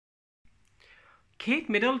Kate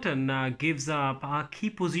Middleton gives up a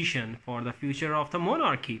key position for the future of the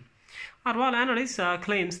monarchy. A royal analyst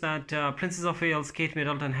claims that Princess of Wales Kate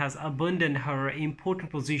Middleton has abandoned her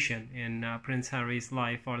important position in Prince Harry's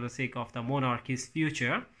life for the sake of the monarchy's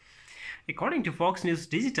future. According to Fox News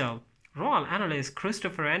Digital, royal analyst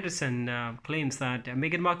Christopher Andersen claims that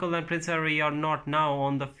Meghan Markle and Prince Harry are not now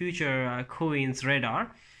on the future Queen's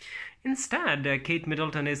radar. Instead, Kate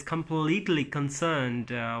Middleton is completely concerned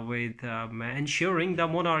with ensuring the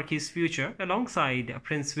monarchy's future alongside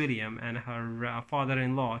Prince William and her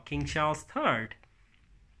father-in-law, King Charles III.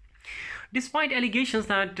 Despite allegations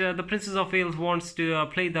that the Princess of Wales wants to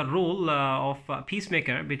play the role of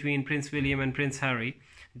peacemaker between Prince William and Prince Harry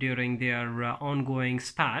during their ongoing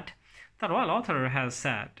spat, the royal author has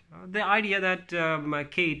said the idea that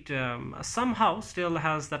Kate somehow still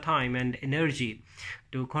has the time and energy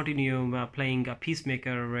to continue playing a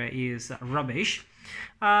peacemaker is rubbish.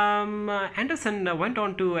 Andersen went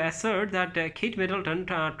on to assert that Kate Middleton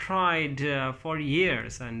tried for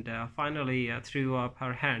years and finally threw up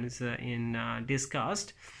her hands in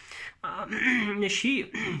disgust. She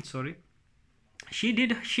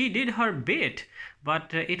did her bit,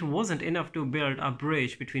 but it wasn't enough to build a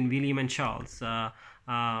bridge between William and Charles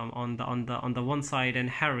on the one side and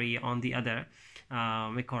Harry on the other,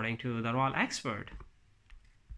 according to the royal expert.